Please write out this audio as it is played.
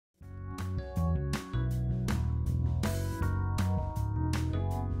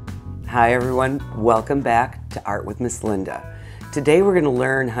Hi everyone, welcome back to Art with Miss Linda. Today we're going to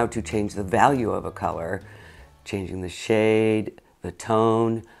learn how to change the value of a color, changing the shade, the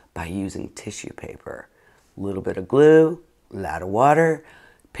tone, by using tissue paper. A little bit of glue, a lot of water,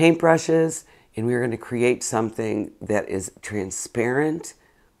 paintbrushes, and we're going to create something that is transparent,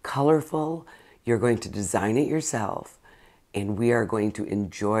 colorful. You're going to design it yourself, and we are going to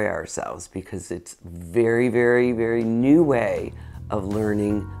enjoy ourselves because it's very, very, very new way of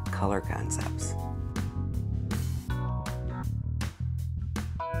learning color concepts.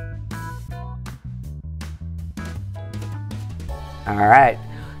 All right,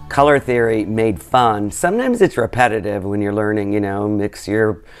 color theory made fun. Sometimes it's repetitive when you're learning, mix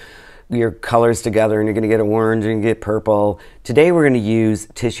your colors together and you're gonna get orange and you get purple. Today we're gonna use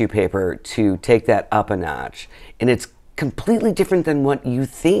tissue paper to take that up a notch. And it's completely different than what you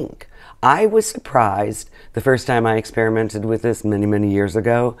think. I was surprised the first time I experimented with this many, many years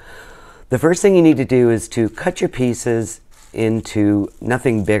ago. The first thing you need to do is to cut your pieces into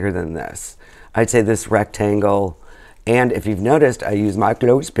nothing bigger than this. I'd say this rectangle. And if you've noticed, I use my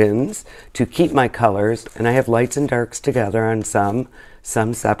clothespins to keep my colors, and I have lights and darks together on some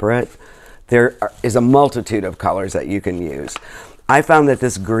separate. There is a multitude of colors that you can use. I found that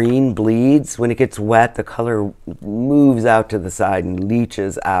this green bleeds. When it gets wet, the color moves out to the side and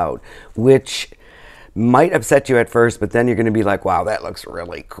leaches out, which might upset you at first, but then you're going to be like, wow, that looks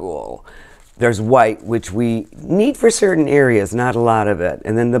really cool. There's white, which we need for certain areas, not a lot of it.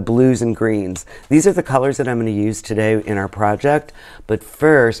 And then the blues and greens. These are the colors that I'm going to use today in our project. But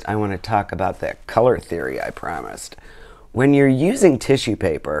first, I want to talk about that color theory I promised. When you're using tissue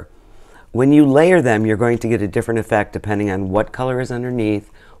paper, when you layer them, you're going to get a different effect depending on what color is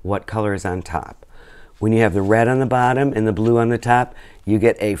underneath, what color is on top. When you have the red on the bottom and the blue on the top, you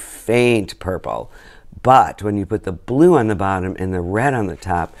get a faint purple. But when you put the blue on the bottom and the red on the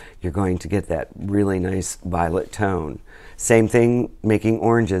top, you're going to get that really nice violet tone. Same thing making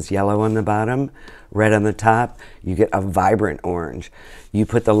oranges, yellow on the bottom, red on the top, you get a vibrant orange. You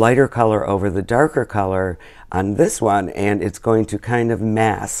put the lighter color over the darker color on this one and it's going to kind of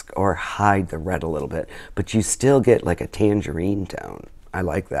mask or hide the red a little bit, but you still get like a tangerine tone. I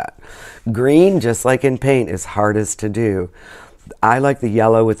like that. Green, just like in paint, is hardest to do. I like the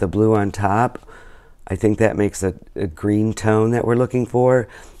yellow with the blue on top. I think that makes a green tone that we're looking for.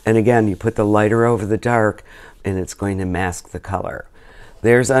 And again, you put the lighter over the dark and it's going to mask the color.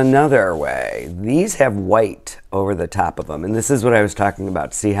 There's another way. These have white over the top of them. And this is what I was talking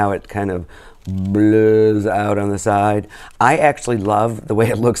about. See how it kind of blurs out on the side? I actually love the way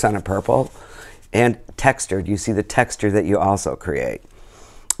it looks on a purple. And textured, you see the texture that you also create.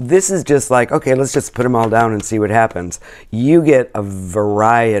 This is just like, okay, let's just put them all down and see what happens. You get a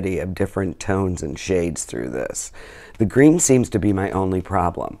variety of different tones and shades through this. The green seems to be my only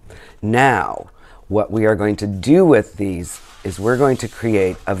problem. Now, what we are going to do with these is we're going to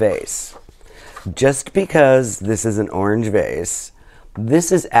create a vase. Just because this is an orange vase,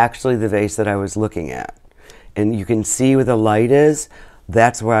 this is actually the vase that I was looking at. And you can see where the light is.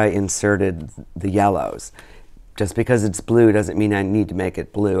 That's where I inserted the yellows. Just because it's blue doesn't mean I need to make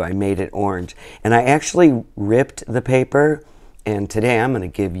it blue. I made it orange. And I actually ripped the paper, and today I'm going to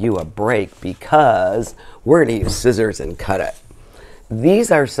give you a break because we're going to use scissors and cut it. These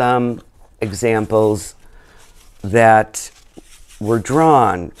are some examples that were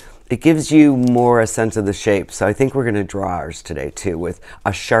drawn. It gives you more a sense of the shape. So I think we're going to draw ours today too with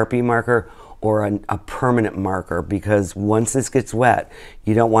a Sharpie marker or a permanent marker, because once this gets wet,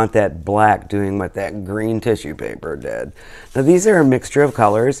 you don't want that black doing what that green tissue paper did. Now these are a mixture of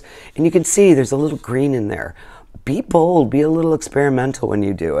colors, and you can see there's a little green in there. Be bold, be a little experimental when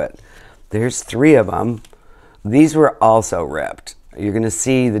you do it. There's 3 of them. These were also ripped. You're gonna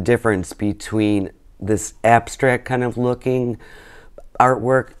see the difference between this abstract kind of looking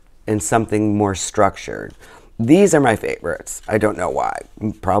artwork and something more structured. These are my favorites. I don't know why.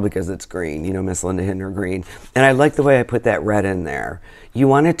 Probably because it's green. Miss Linda hidden her green. And I like the way I put that red in there. You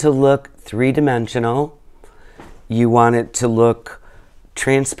want it to look three-dimensional. You want it to look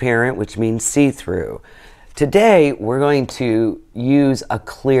transparent, which means see-through. Today, we're going to use a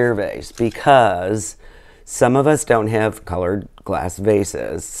clear vase because some of us don't have colored glass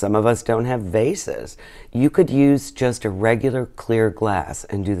vases. Some of us don't have vases. You could use just a regular clear glass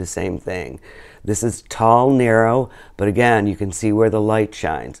and do the same thing. This is tall, narrow, but again, you can see where the light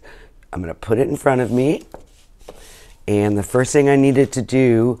shines. I'm going to put it in front of me, and the first thing I needed to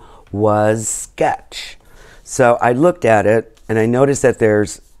do was sketch. So I looked at it, and I noticed that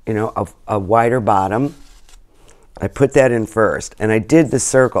there's, a wider bottom. I put that in first, and I did the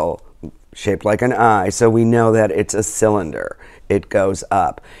circle shaped like an eye, so we know that it's a cylinder. it goes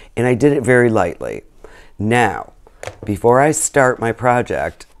up. And I did it very lightly. Now, before I start my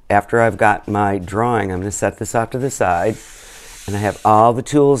project, after I've got my drawing, I'm going to set this off to the side. And I have all the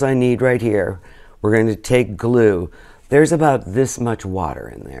tools I need right here. We're going to take glue. There's about this much water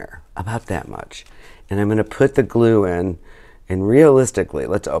in there, about that much. And I'm going to put the glue in, and realistically,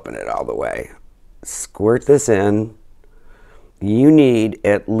 let's open it all the way. Squirt this in. You need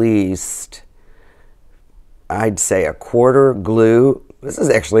at least, I'd say, a quarter glue. This is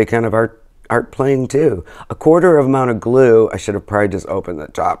actually kind of art playing too. A quarter of amount of glue. I should have probably just opened the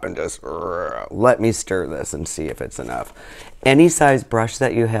top and just let me stir this and see if it's enough. Any size brush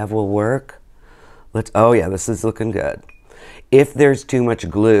that you have will work. Oh yeah, this is looking good. If there's too much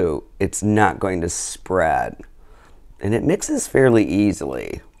glue, it's not going to spread. And it mixes fairly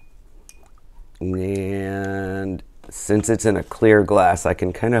easily. And since it's in a clear glass, I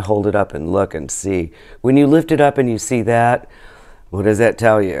can kind of hold it up and look and see. When you lift it up and you see that, what does that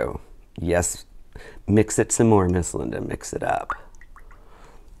tell you? Yes, mix it some more, Miss Linda, mix it up.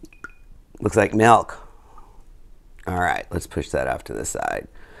 Looks like milk. All right, let's push that off to the side.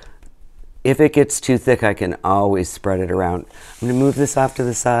 If it gets too thick, I can always spread it around. I'm gonna move this off to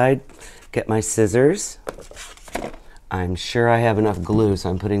the side, get my scissors. I'm sure I have enough glue, so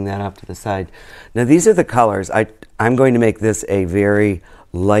I'm putting that off to the side. Now these are the colors. I'm going to make this a very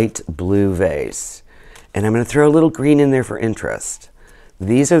light blue vase. And I'm gonna throw a little green in there for interest.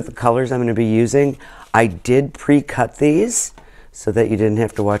 These are the colors I'm gonna be using. I did pre-cut these so that you didn't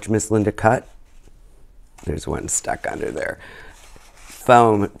have to watch Miss Linda cut. There's one stuck under there.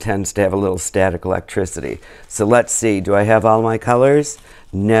 Foam tends to have a little static electricity. So let's see, do I have all my colors?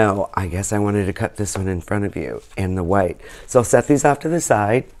 No, I guess I wanted to cut this one in front of you and the white. So I'll set these off to the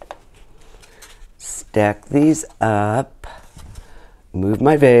side, stack these up, move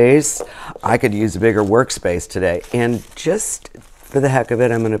my vase. I could use a bigger workspace today. And just for the heck of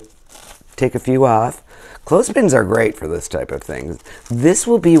it, I'm gonna take a few off. Clothespins are great for this type of thing. This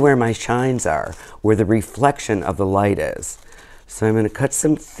will be where my shines are, where the reflection of the light is. So I'm going to cut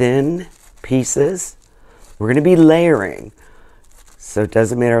some thin pieces. We're going to be layering, so it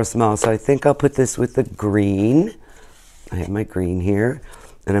doesn't matter how small. So I think I'll put this with the green. I have my green here.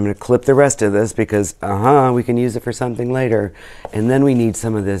 And I'm going to clip the rest of this because, we can use it for something later. And then we need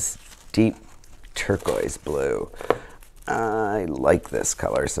some of this deep turquoise blue. I like this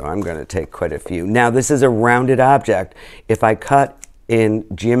color, so I'm going to take quite a few. Now, this is a rounded object. If I cut in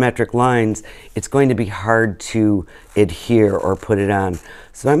geometric lines, it's going to be hard to adhere or put it on.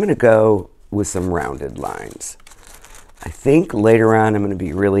 So I'm going to go with some rounded lines. I think later on I'm going to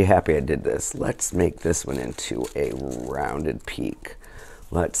be really happy I did this. Let's make this one into a rounded peak.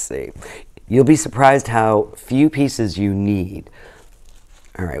 Let's see. You'll be surprised how few pieces you need.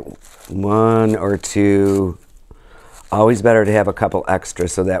 All right, one or two. Always better to have a couple extra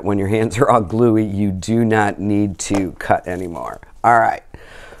so that when your hands are all gluey, you do not need to cut anymore. All right,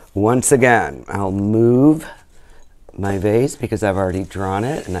 once again, I'll move my vase because I've already drawn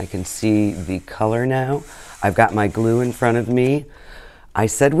it and I can see the color now. I've got my glue in front of me. I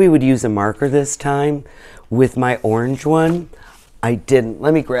said we would use a marker this time. With my orange one, I didn't.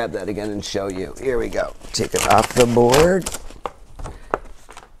 Let me grab that again and show you. Here we go. Take it off the board.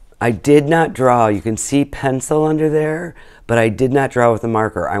 I did not draw. You can see pencil under there, but I did not draw with a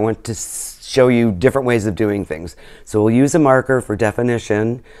marker. I want to show you different ways of doing things. So we'll use a marker for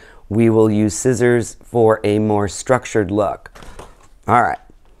definition. We will use scissors for a more structured look. All right,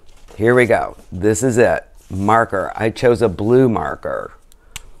 here we go. This is it. Marker. I chose a blue marker,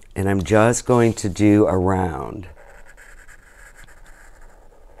 and I'm just going to do a round.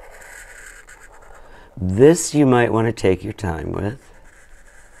 This you might want to take your time with.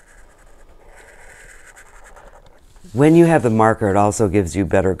 When you have the marker, it also gives you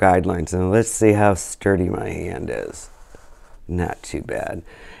better guidelines. And let's see how sturdy my hand is. Not too bad.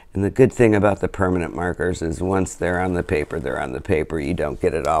 And the good thing about the permanent markers is once they're on the paper, they're on the paper. You don't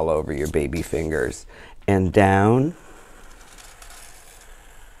get it all over your baby fingers. And down.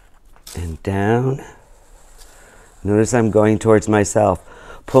 And down. Notice I'm going towards myself.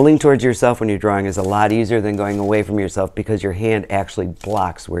 Pulling towards yourself when you're drawing is a lot easier than going away from yourself because your hand actually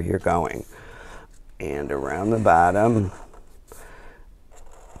blocks where you're going. And around the bottom.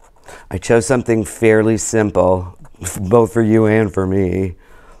 I chose something fairly simple, both for you and for me.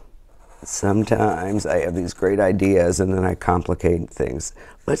 Sometimes I have these great ideas and then I complicate things.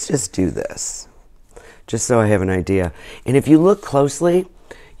 Let's just do this, just so I have an idea. And if you look closely,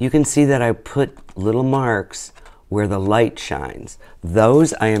 you can see that I put little marks where the light shines.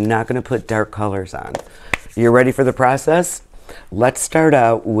 Those I am not going to put dark colors on. You're ready for the process? Let's start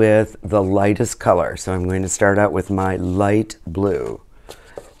out with the lightest color. So I'm going to start out with my light blue.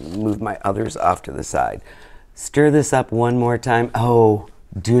 Move my others off to the side. Stir this up one more time. Oh,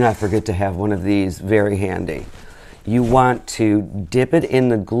 do not forget to have one of these very handy. You want to dip it in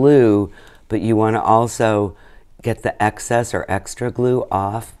the glue, but you want to also get the excess or extra glue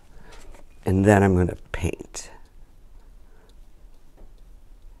off. And then I'm going to paint.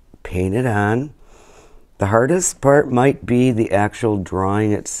 Paint it on. The hardest part might be the actual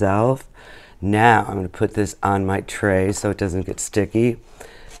drawing itself. Now I'm going to put this on my tray so it doesn't get sticky.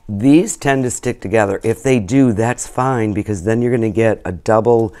 These tend to stick together. If they do, that's fine, because then you're going to get a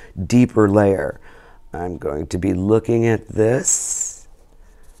double deeper layer. I'm going to be looking at this.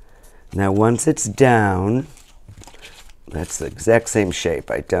 Now once it's down, that's the exact same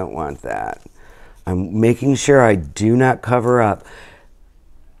shape. I don't want that. I'm making sure I do not cover up.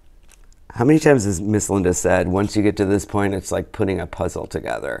 How many times has Miss Linda said, once you get to this point, it's like putting a puzzle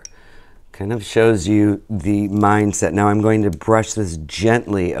together? Kind of shows you the mindset. Now I'm going to brush this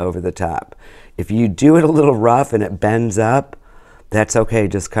gently over the top. If you do it a little rough and it bends up, that's okay,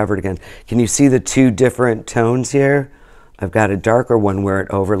 just cover it again. Can you see the two different tones here? I've got a darker one where it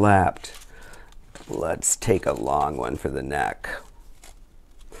overlapped. Let's take a long one for the neck.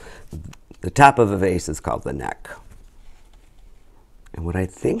 The top of a vase is called the neck. And what I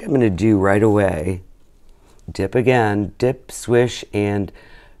think I'm going to do right away, dip again, dip, swish, and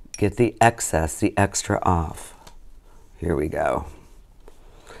get the excess, the extra off. Here we go.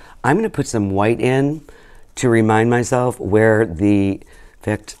 I'm going to put some white in to remind myself where in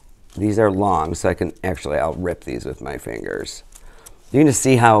fact, these are long, so I can actually, I'll rip these with my fingers. You're going to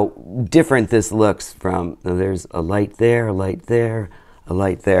see how different this looks from, there's a light there, a light there, a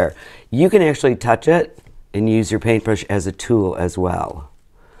light there. You can actually touch it and use your paintbrush as a tool as well.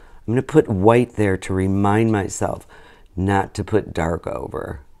 I'm going to put white there to remind myself not to put dark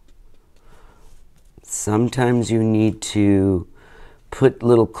over. Sometimes you need to put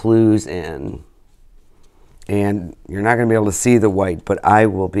little clues in, and you're not going to be able to see the white, but I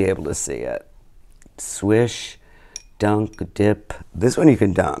will be able to see it. Swish, dunk, dip. This one you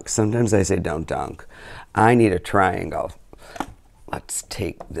can dunk. Sometimes I say don't dunk. I need a triangle. Let's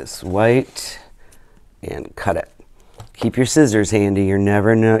take this white and cut it. Keep your scissors handy. You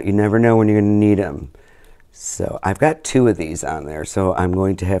never know when you're going to need them. So I've got two of these on there, so I'm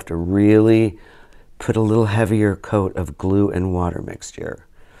going to have to really put a little heavier coat of glue and water mixture.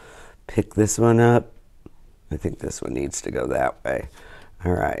 Pick this one up. I think this one needs to go that way.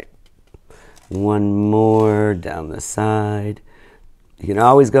 All right. One more down the side. You can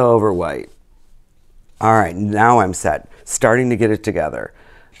always go over white. All right, now I'm set. Starting to get it together.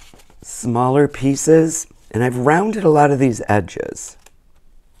 Smaller pieces, and I've rounded a lot of these edges.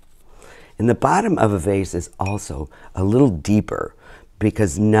 And the bottom of a vase is also a little deeper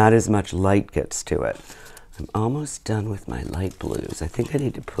because not as much light gets to it. I'm almost done with my light blues. I think I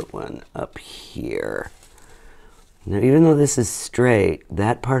need to put one up here. Now, even though this is straight,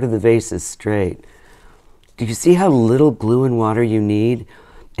 that part of the vase is straight. Do you see how little glue and water you need?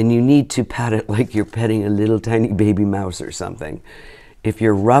 And you need to pat it like you're petting a little tiny baby mouse or something. If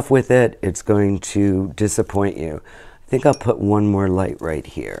you're rough with it, it's going to disappoint you. I think I'll put one more light right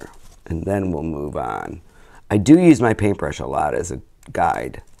here, and then we'll move on. I do use my paintbrush a lot as a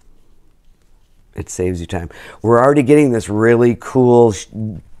guide. It saves you time. We're already getting this really cool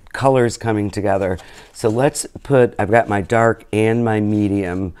colors coming together. So let's put, I've got my dark and my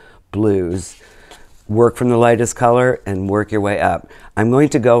medium blues. Work from the lightest color and work your way up. I'm going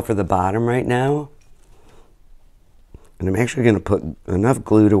to go for the bottom right now. And I'm actually going to put enough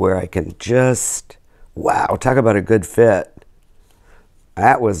glue to where I can just, wow, talk about a good fit.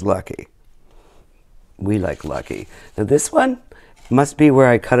 That was lucky. We like lucky. Now this one must be where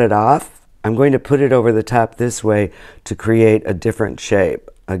I cut it off. I'm going to put it over the top this way to create a different shape.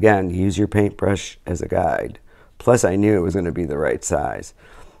 Again, use your paintbrush as a guide. Plus I knew it was going to be the right size.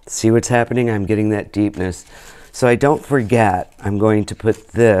 See what's happening? I'm getting that deepness. So I don't forget, I'm going to put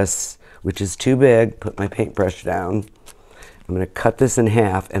this, which is too big, put my paintbrush down. I'm going to cut this in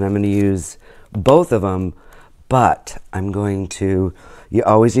half, and I'm going to use both of them, but I'm going to, you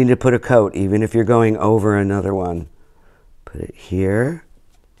always need to put a coat, even if you're going over another one. Put it here,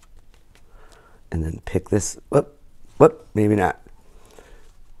 and then pick this, whoop, maybe not.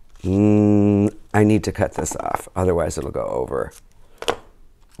 I need to cut this off, otherwise it'll go over.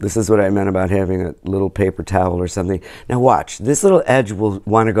 This is what I meant about having a little paper towel or something. Now watch, this little edge will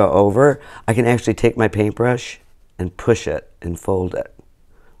want to go over. I can actually take my paintbrush and push it and fold it.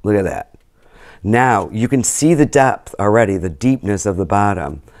 Look at that. Now you can see the depth already, the deepness of the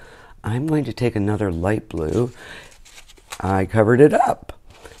bottom. I'm going to take another light blue. I covered it up.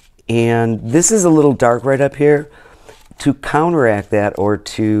 And this is a little dark right up here. To counteract that, or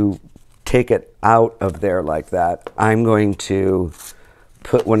to take it out of there like that, I'm going to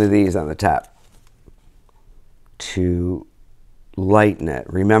put one of these on the top to lighten it.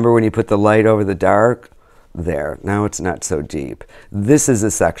 Remember when you put the light over the dark? There, now it's not so deep. This is a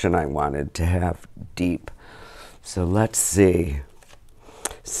section I wanted to have deep. So let's see.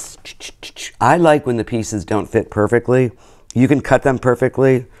 I like when the pieces don't fit perfectly. You can cut them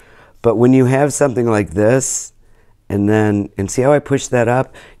perfectly, but when you have something like this, and see how I push that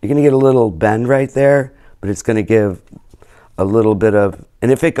up? You're gonna get a little bend right there, but it's gonna give a little bit of,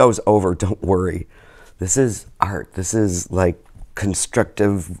 and if it goes over, don't worry. This is art. This is like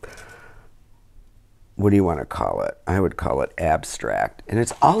constructive, what do you want to call it? I would call it abstract. And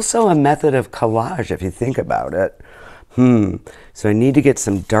it's also a method of collage if you think about it. So I need to get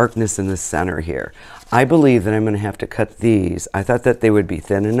some darkness in the center here. I believe that I'm going to have to cut these. I thought that they would be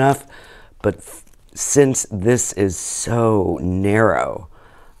thin enough, but since this is so narrow,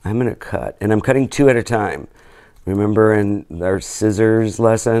 I'm going to cut. And I'm cutting 2 at a time. Remember in our scissors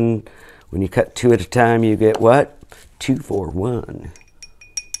lesson, when you cut 2 at a time, you get what? 2, 4, 1.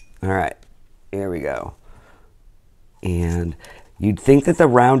 All right. There we go. And you'd think that the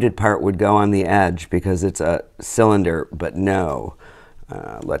rounded part would go on the edge because it's a cylinder, but no.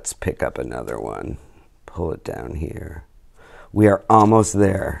 Let's pick up another one. Pull it down here. We are almost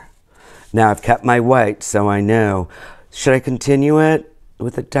there. Now I've kept my white, so I know. Should I continue it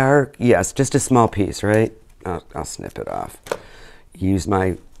with the dark? Yes, just a small piece, right? I'll snip it off. Use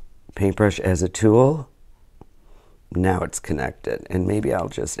my paintbrush as a tool. Now it's connected, and maybe I'll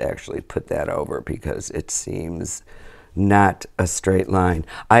just actually put that over because it seems not a straight line.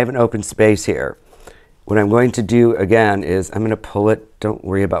 I have an open space here. What I'm going to do again is I'm going to pull it. Don't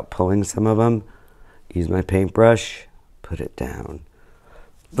worry about pulling some of them. Use my paintbrush, put it down.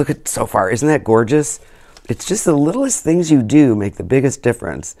 Look at so far, isn't that gorgeous? It's just the littlest things you do make the biggest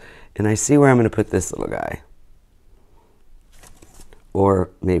difference. And I see where I'm going to put this little guy. Or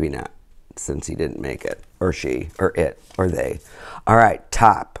maybe not, since he didn't make it. Or she, or it, or they. All right,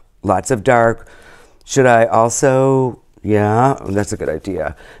 top. Lots of dark. Should I also, yeah, that's a good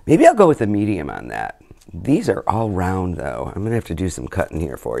idea. Maybe I'll go with a medium on that. These are all round, though. I'm going to have to do some cutting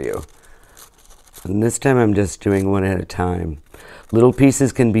here for you. And this time I'm just doing one at a time. Little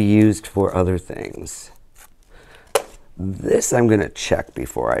pieces can be used for other things. This I'm going to check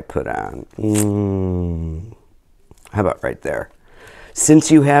before I put on. How about right there?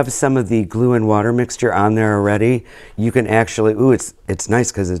 Since you have some of the glue and water mixture on there already, you can actually, ooh, it's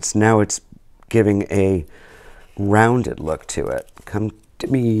nice because it's giving a rounded look to it. Come to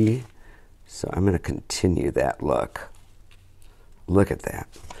me. So I'm going to continue that look. Look at that.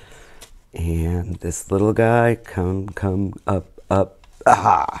 And this little guy, come up.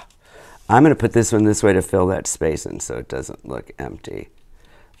 Aha! I'm going to put this one this way to fill that space in so it doesn't look empty.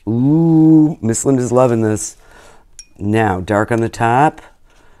 Ooh, Miss Linda's loving this. Now, dark on the top,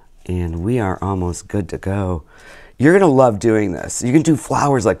 and we are almost good to go. You're going to love doing this. You can do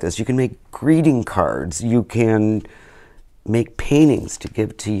flowers like this. You can make greeting cards. You can make paintings to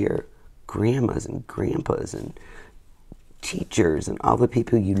give to your grandmas and grandpas and teachers and all the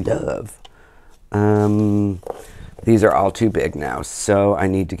people you love. These are all too big now, so I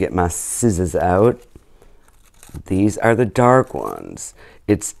need to get my scissors out. These are the dark ones.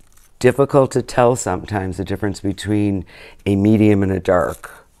 It's difficult to tell sometimes the difference between a medium and a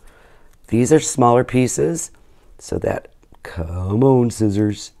dark. These are smaller pieces, so that, come on,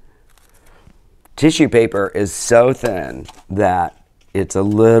 scissors. Tissue paper is so thin that it's a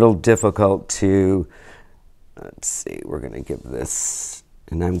little difficult to, let's see, we're going to give this,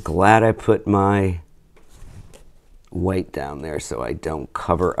 and I'm glad I put my white down there so I don't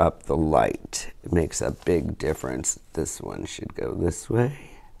cover up the light. It makes a big difference. This one should go this way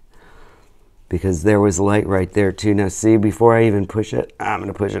because there was light right there too. Now see, before I even push it, I'm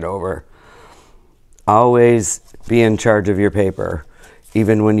going to push it over. Always be in charge of your paper,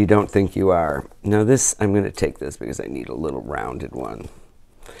 even when you don't think you are. Now this, I'm going to take this because I need a little rounded one.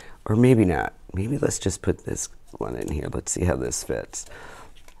 Or maybe not. Maybe let's just put this one in here. Let's see how this fits.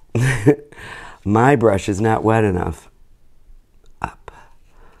 My brush is not wet enough. Up.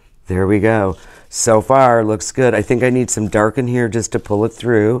 There we go. So far, looks good. I think I need some dark in here just to pull it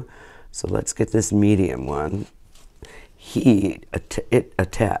through. So let's get this medium one. It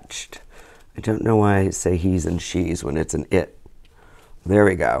attached. I don't know why I say he's and she's when it's an it. There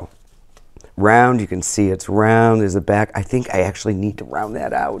we go. Round, you can see it's round. There's a back. I think I actually need to round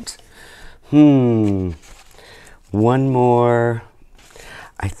that out. One more.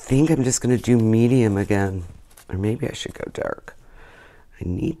 I think I'm just going to do medium again. Or maybe I should go dark. I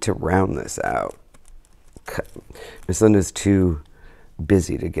need to round this out. Miss Linda's too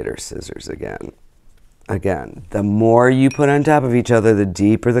busy to get her scissors again. Again, the more you put on top of each other, the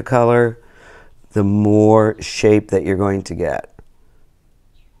deeper the color, the more shape that you're going to get.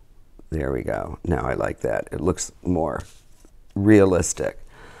 There we go. Now I like that. It looks more realistic.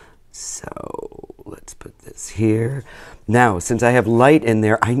 So let's put this here. Now, since I have light in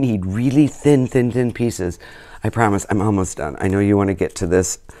there, I need really thin pieces. I promise I'm almost done. I know you want to get to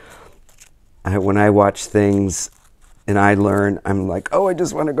this. When I watch things and I learn, I'm like, oh, I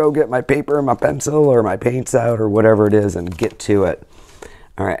just want to go get my paper and my pencil or my paints out or whatever it is and get to it.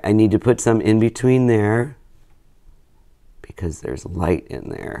 All right, I need to put some in between there because there's light in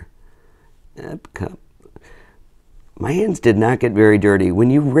there. My hands did not get very dirty.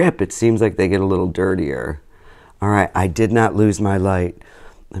 When you rip, it seems like they get a little dirtier. All right, I did not lose my light.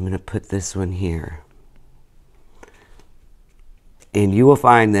 I'm going to put this one here. And you will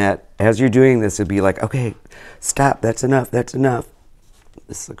find that as you're doing this, it'll be like, okay, stop, that's enough, that's enough.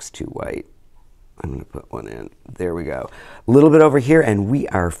 This looks too white. I'm going to put one in. There we go. A little bit over here, and we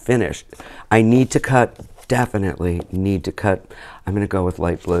are finished. I need to cut, definitely need to cut. I'm going to go with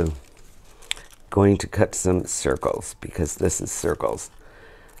light blue. Going to cut some circles because this is circles.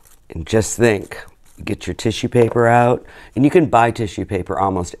 And just think, get your tissue paper out, and you can buy tissue paper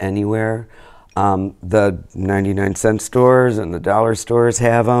almost anywhere. The 99-cent stores and the dollar stores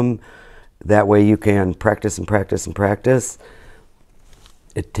have them. That way you can practice and practice and practice.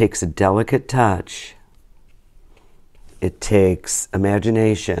 It takes a delicate touch. It takes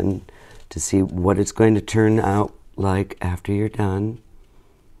imagination to see what it's going to turn out like after you're done.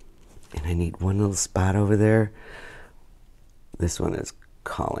 And I need one little spot over there. This one is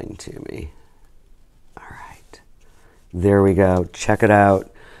calling to me. All right. There we go. Check it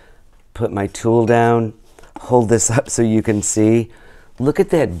out. Put my tool down. Hold this up so you can see. Look at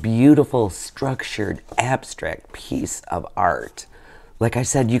that beautiful, structured, abstract piece of art. Like I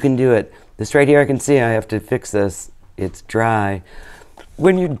said, you can do it. This right here, I can see I have to fix this. It's dry.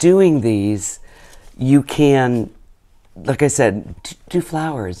 When you're doing these, you can, like I said, do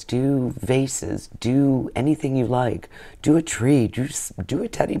flowers, do vases, do anything you like. Do a tree, do a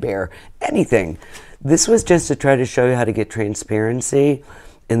teddy bear, anything. This was just to try to show you how to get transparency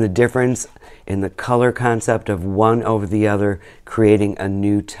and the difference in the color concept of one over the other, creating a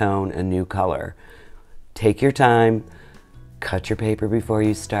new tone, a new color. Take your time, cut your paper before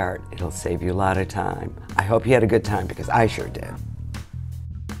you start. It'll save you a lot of time. I hope you had a good time because I sure did.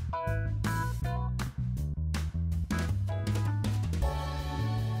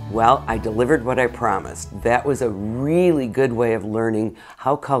 Well, I delivered what I promised. That was a really good way of learning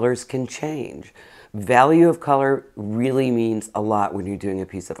how colors can change. Value of color really means a lot when you're doing a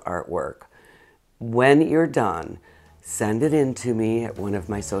piece of artwork. When you're done, send it in to me at one of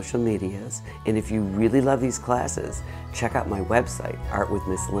my social medias. And if you really love these classes, check out my website,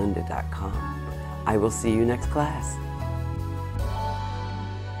 artwithmisslinda.com. I will see you next class.